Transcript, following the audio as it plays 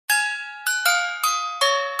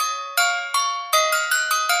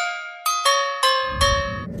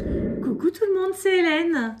Coucou tout le monde, c'est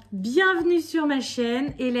Hélène. Bienvenue sur ma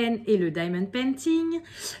chaîne Hélène et le Diamond Painting.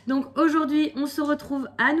 Donc aujourd'hui, on se retrouve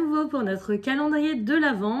à nouveau pour notre calendrier de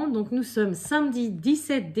l'Avent. Donc nous sommes samedi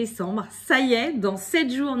 17 décembre. Ça y est, dans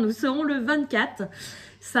 7 jours, nous serons le 24.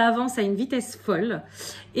 Ça avance à une vitesse folle.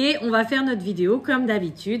 Et on va faire notre vidéo comme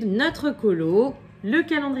d'habitude, notre colo, le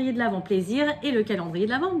calendrier de l'Avent plaisir et le calendrier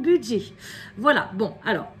de l'Avent budget. Voilà, bon,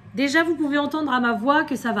 alors, déjà vous pouvez entendre à ma voix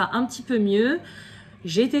que ça va un petit peu mieux.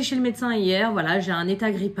 J'ai été chez le médecin hier, voilà, j'ai un état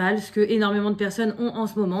grippal, ce que énormément de personnes ont en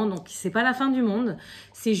ce moment, donc c'est pas la fin du monde,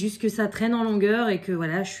 c'est juste que ça traîne en longueur et que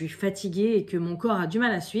voilà, je suis fatiguée et que mon corps a du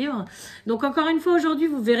mal à suivre. Donc encore une fois aujourd'hui,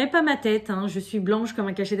 vous verrez pas ma tête, hein. Je suis blanche comme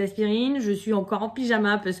un cachet d'aspirine, je suis encore en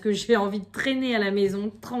pyjama parce que j'ai envie de traîner à la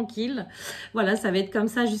maison tranquille. Voilà, ça va être comme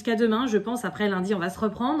ça jusqu'à demain, je pense, après lundi on va se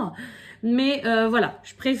reprendre. Mais voilà,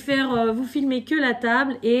 je préfère vous filmer que la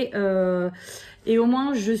table et au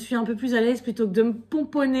moins, je suis un peu plus à l'aise plutôt que de me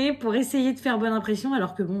pomponner pour essayer de faire bonne impression.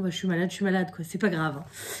 Alors que bon, bah, je suis malade, quoi. C'est pas grave. Hein.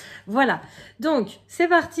 Voilà. Donc, c'est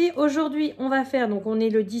parti. Aujourd'hui, on va faire, donc on est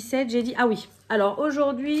le 17, j'ai dit, ah oui. Alors,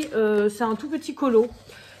 aujourd'hui, c'est un tout petit colo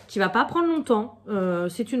qui va pas prendre longtemps.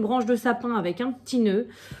 C'est une branche de sapin avec un petit nœud.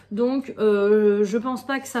 Donc, je pense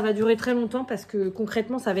pas que ça va durer très longtemps parce que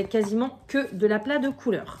concrètement, ça va être quasiment que de l'aplat de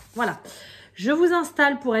couleur. Voilà. Je vous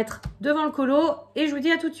installe pour être devant le colo et je vous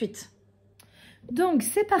dis à tout de suite. Donc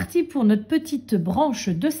c'est parti pour notre petite branche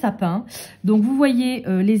de sapin. Donc vous voyez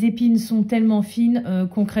les épines sont tellement fines,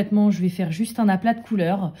 concrètement je vais faire juste un aplat de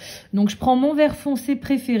couleur. Donc je prends mon vert foncé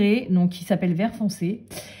préféré, donc qui s'appelle vert foncé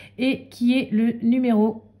et qui est le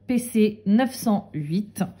numéro PC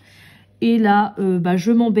 908. Et là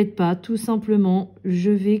je m'embête pas, tout simplement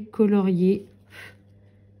je vais colorier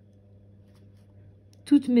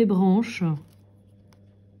toutes mes branches.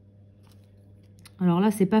 Alors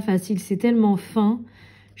là, c'est pas facile, c'est tellement fin.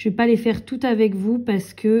 Je vais pas les faire toutes avec vous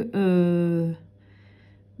parce que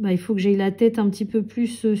il faut que j'aille la tête un petit peu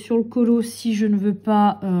plus sur le colo si je ne veux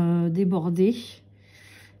pas déborder,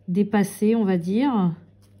 dépasser, on va dire.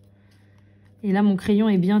 Et là, mon crayon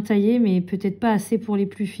est bien taillé, mais peut-être pas assez pour les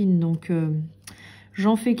plus fines. Donc,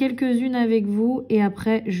 j'en fais quelques-unes avec vous et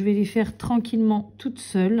après, je vais les faire tranquillement toutes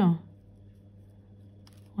seules.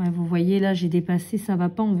 Ouais, vous voyez, là, j'ai dépassé, ça va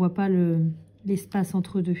pas, on voit pas l'espace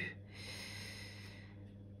entre deux.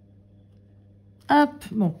 Hop,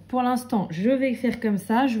 bon, pour l'instant, je vais faire comme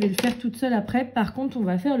ça. Je vais le faire toute seule après. Par contre, on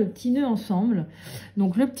va faire le petit nœud ensemble.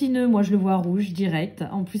 Donc, le petit nœud, moi, je le vois rouge direct.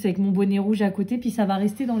 En plus, avec mon bonnet rouge à côté. Puis, ça va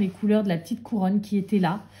rester dans les couleurs de la petite couronne qui était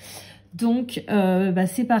là. Donc,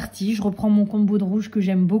 c'est parti. Je reprends mon combo de rouge que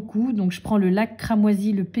j'aime beaucoup. Donc, je prends le lac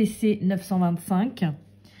cramoisi, le PC 925.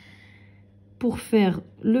 Pour faire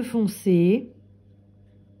le foncé.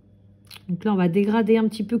 Donc là, on va dégrader un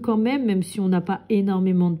petit peu quand même si on n'a pas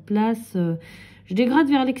énormément de place. Je dégrade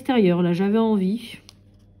vers l'extérieur, là, j'avais envie.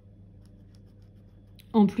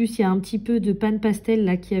 En plus, il y a un petit peu de panne pastel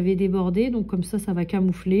là qui avait débordé, donc comme ça, ça va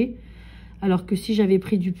camoufler. Alors que si j'avais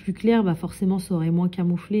pris du plus clair, forcément, ça aurait moins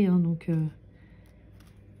camouflé. Hein, donc,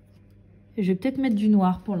 je vais peut-être mettre du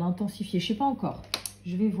noir pour l'intensifier, je sais pas encore.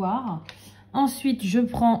 Je vais voir. Ensuite, je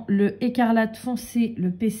prends le écarlate foncé,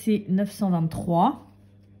 le PC 923.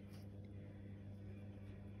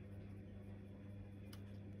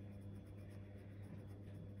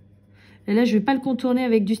 Et là, je ne vais pas le contourner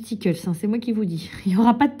avec du stickles, hein, c'est moi qui vous dis. Il n'y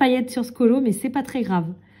aura pas de paillettes sur ce colo, mais c'est pas très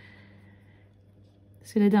grave.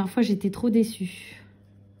 Parce que la dernière fois, j'étais trop déçue.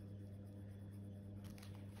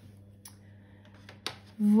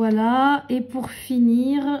 Voilà, et pour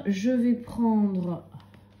finir, je vais prendre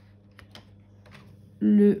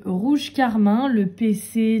le rouge carmin, le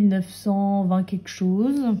PC 920 quelque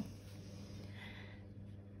chose.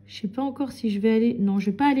 Je ne sais pas encore si je vais aller... Non, je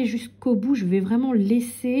ne vais pas aller jusqu'au bout, je vais vraiment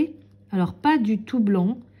laisser... Alors, pas du tout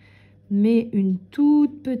blanc, mais une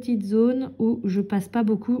toute petite zone où je passe pas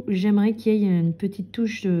beaucoup. J'aimerais qu'il y ait une petite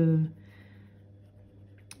touche de...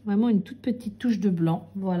 Vraiment une toute petite touche de blanc,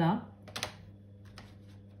 voilà.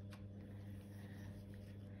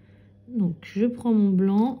 Donc, je prends mon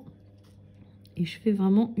blanc et je fais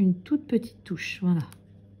vraiment une toute petite touche, voilà.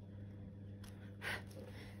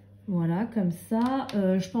 Voilà, comme ça.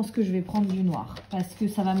 Je pense que je vais prendre du noir parce que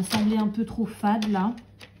ça va me sembler un peu trop fade, là.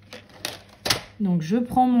 Donc, je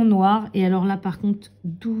prends mon noir. Et alors là, par contre,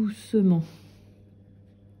 doucement.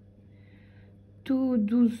 Tout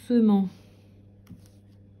doucement.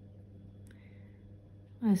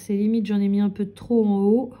 Ah, c'est limite, j'en ai mis un peu trop en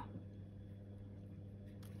haut.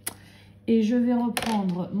 Et je vais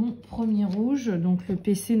reprendre mon premier rouge, donc le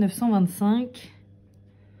PC 925,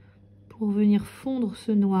 pour venir fondre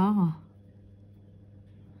ce noir.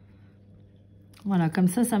 Voilà, comme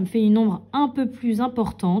ça me fait une ombre un peu plus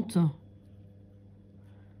importante.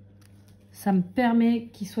 Ça me permet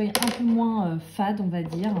qu'il soit un peu moins fade, on va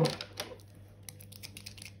dire.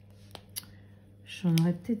 J'en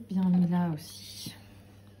aurais peut-être bien mis là aussi.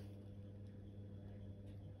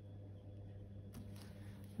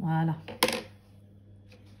 Voilà.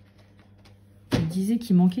 Je disais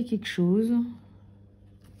qu'il manquait quelque chose.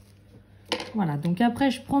 Voilà, donc après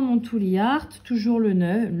je prends mon Tooly Art, toujours le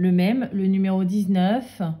même, le numéro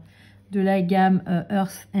 19 de la gamme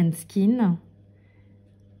Earth and Skin.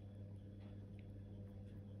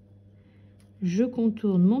 Je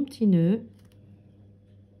contourne mon petit nœud.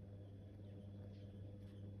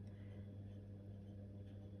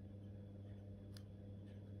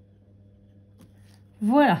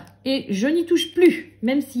 Voilà, et je n'y touche plus,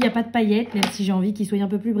 même s'il n'y a pas de paillettes, même si j'ai envie qu'il soit un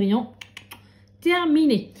peu plus brillant.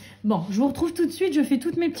 Terminé. Bon, je vous retrouve tout de suite, je fais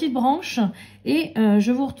toutes mes petites branches et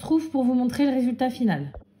je vous retrouve pour vous montrer le résultat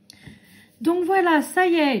final. Donc voilà, ça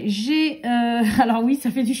y est, j'ai... alors oui, ça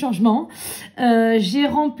fait du changement. J'ai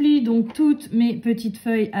rempli donc toutes mes petites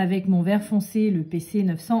feuilles avec mon vert foncé, le PC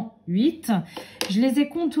 908. Je les ai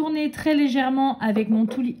contournées très légèrement avec mon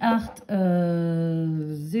Tooly Art le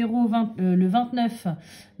 29.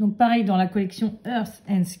 Donc pareil dans la collection Earth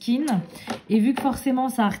and Skin. Et vu que forcément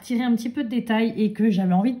ça a retiré un petit peu de détails et que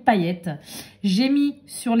j'avais envie de paillettes, j'ai mis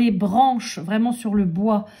sur les branches, vraiment sur le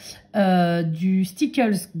bois, du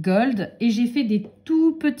Stickles Gold. Et j'ai fait des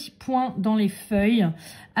tout petits points dans les feuilles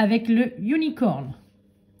avec le Unicorn.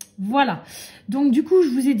 Voilà, donc du coup je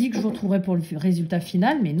vous ai dit que je vous retrouverai pour le résultat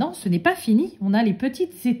final, mais non, ce n'est pas fini. On a les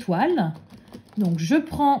petites étoiles. Donc je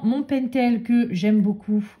prends mon pentel que j'aime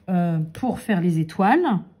beaucoup pour faire les étoiles.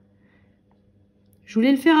 Je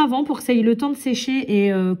voulais le faire avant pour que ça ait le temps de sécher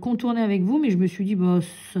et contourner avec vous, mais je me suis dit bah,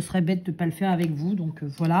 ce serait bête de ne pas le faire avec vous, donc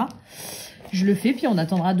voilà. Je le fais, puis on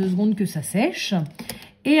attendra 2 secondes que ça sèche.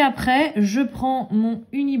 Et après, je prends mon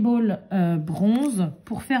Uniball bronze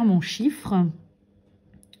pour faire mon chiffre.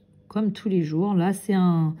 Comme tous les jours. Là, c'est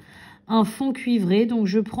un fond cuivré, donc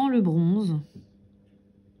je prends le bronze.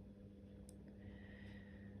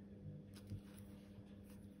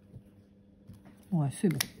 Ouais, c'est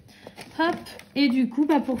bon. Hop, et du coup,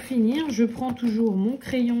 bah, pour finir, je prends toujours mon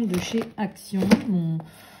crayon de chez Action,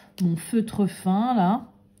 mon feutre fin, là.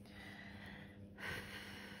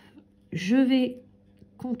 Je vais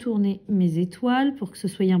contourner mes étoiles pour que ce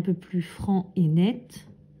soit un peu plus franc et net.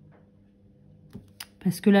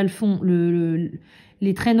 Parce que là, le fond,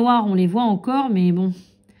 les traits noirs, on les voit encore, mais bon,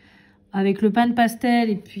 avec le pan pastel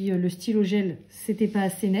et puis le stylo gel, c'était pas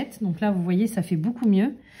assez net. Donc là, vous voyez, ça fait beaucoup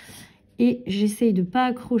mieux. Et j'essaye de ne pas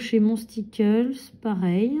accrocher mon stickles,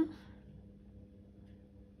 pareil.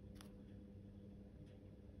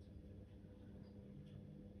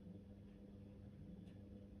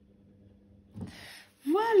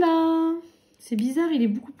 Voilà. C'est bizarre, il est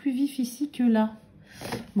beaucoup plus vif ici que là.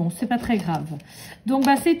 Bon, c'est pas très grave. Donc,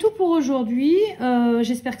 bah, c'est tout pour aujourd'hui.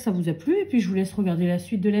 J'espère que ça vous a plu. Et puis, je vous laisse regarder la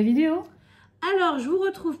suite de la vidéo. Alors, je vous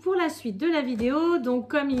retrouve pour la suite de la vidéo. Donc,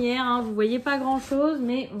 comme hier, hein, vous voyez pas grand-chose.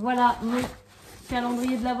 Mais voilà mon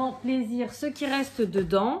calendrier de l'Avent plaisir, ce qui reste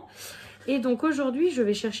dedans. Et donc, aujourd'hui, je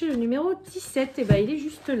vais chercher le numéro 17. Et bah, il est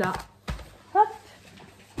juste là. Hop.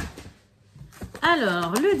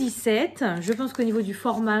 Alors, le 17. Je pense qu'au niveau du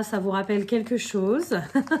format, ça vous rappelle quelque chose.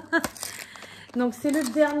 Donc, c'est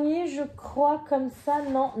le dernier, je crois, comme ça.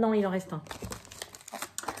 Non, non, il en reste un.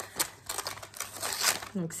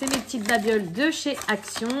 Donc, c'est mes petites babioles de chez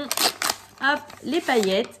Action. Hop, les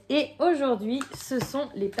paillettes. Et aujourd'hui, ce sont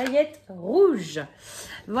les paillettes rouges.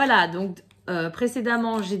 Voilà, donc,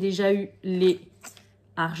 précédemment, j'ai déjà eu les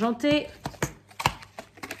argentées,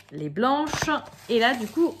 les blanches. Et là, du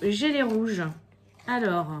coup, j'ai les rouges.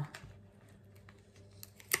 Alors,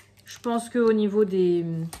 je pense qu'au niveau des...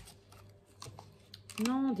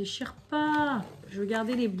 Non, déchire pas. Je veux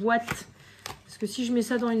garder les boîtes. Parce que si je mets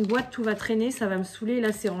ça dans une boîte, tout va traîner. Ça va me saouler.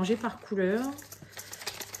 Là, c'est rangé par couleur.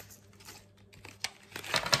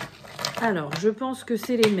 Alors, je pense que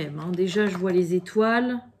c'est les mêmes. Hein. Déjà, je vois les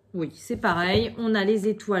étoiles. Oui, c'est pareil. On a les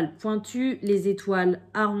étoiles pointues, les étoiles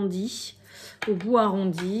arrondies. Au bout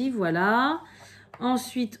arrondi, voilà.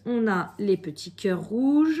 Ensuite, on a les petits cœurs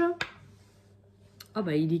rouges. Ah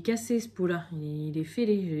bah, il est cassé ce pot-là. Il est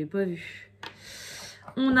fêlé, je ne l'ai pas vu.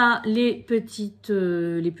 On a les petites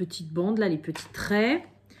bandes, là, les petits traits,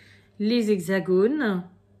 les hexagones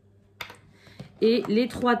et les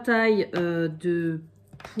 3 tailles de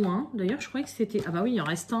points. D'ailleurs, je croyais que c'était... Ah bah oui, il en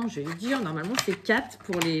reste un, je vais le dire. Normalement, c'est 4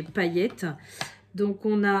 pour les paillettes. Donc,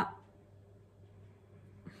 on a...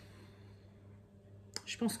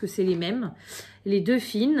 Je pense que c'est les mêmes. Les 2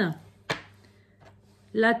 fines,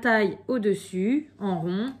 la taille au-dessus, en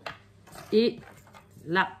rond, et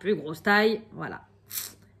la plus grosse taille, voilà.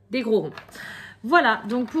 des gros ronds. Voilà,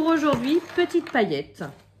 donc pour aujourd'hui, petite paillette.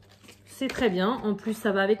 C'est très bien. En plus,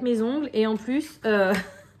 ça va avec mes ongles. Et en plus,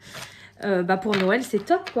 pour Noël, c'est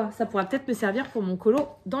top, quoi. Ça pourra peut-être me servir pour mon colo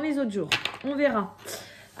dans les autres jours. On verra.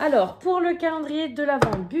 Alors, pour le calendrier de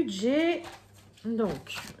l'Avent budget,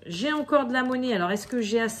 donc, j'ai encore de la monnaie. Alors, est-ce que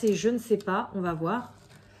j'ai assez? Je ne sais pas. On va voir.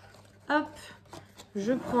 Hop,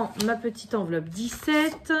 je prends ma petite enveloppe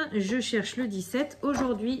 17. Je cherche le 17.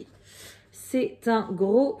 Aujourd'hui, c'est un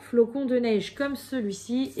gros flocon de neige comme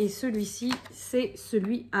celui-ci. Et celui-ci, c'est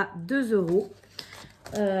celui à 2 €.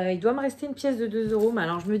 Il doit me rester une pièce de 2 €. Mais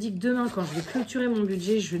alors, je me dis que demain, quand je vais clôturer mon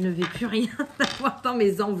budget, je ne vais plus rien avoir dans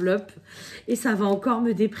mes enveloppes. Et ça va encore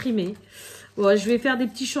me déprimer. Bon, je vais faire des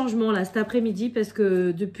petits changements là cet après-midi parce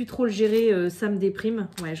que depuis trop le gérer, ça me déprime.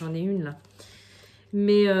 Ouais, j'en ai une là.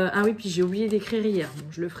 Mais, ah oui, puis j'ai oublié d'écrire hier. Bon,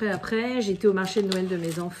 je le ferai après. J'étais au marché de Noël de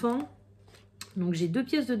mes enfants. Donc, j'ai 2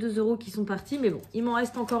 pièces de 2 € qui sont parties. Mais bon, il m'en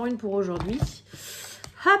reste encore une pour aujourd'hui.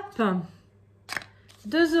 Hop,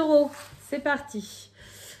 2 €. C'est parti.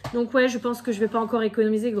 Donc, ouais, je pense que je ne vais pas encore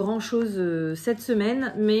économiser grand-chose cette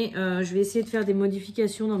semaine. Mais je vais essayer de faire des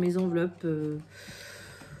modifications dans mes enveloppes.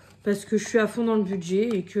 Parce que je suis à fond dans le budget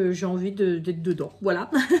et que j'ai envie d'être dedans.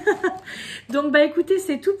 Voilà. Donc, bah écoutez,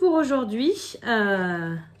 c'est tout pour aujourd'hui. Il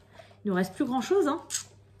ne nous reste plus grand-chose. Hein.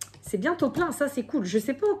 C'est bientôt plein, ça c'est cool. Je ne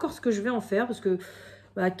sais pas encore ce que je vais en faire parce que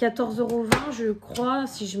 14,20 €, je crois,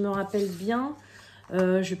 si je me rappelle bien. Je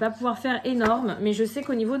ne vais pas pouvoir faire énorme. Mais je sais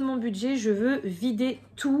qu'au niveau de mon budget, je veux vider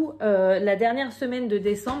tout la dernière semaine de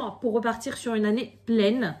décembre pour repartir sur une année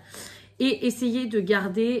pleine. Et essayer de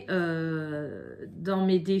garder dans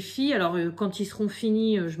mes défis, alors quand ils seront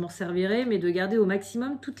finis, je m'en servirai, mais de garder au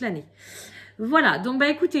maximum toute l'année. Voilà, donc bah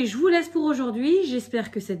écoutez, je vous laisse pour aujourd'hui.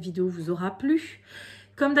 J'espère que cette vidéo vous aura plu.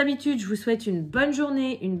 Comme d'habitude, je vous souhaite une bonne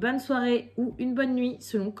journée, une bonne soirée ou une bonne nuit,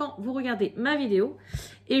 selon quand vous regardez ma vidéo.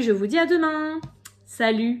 Et je vous dis à demain.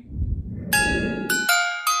 Salut!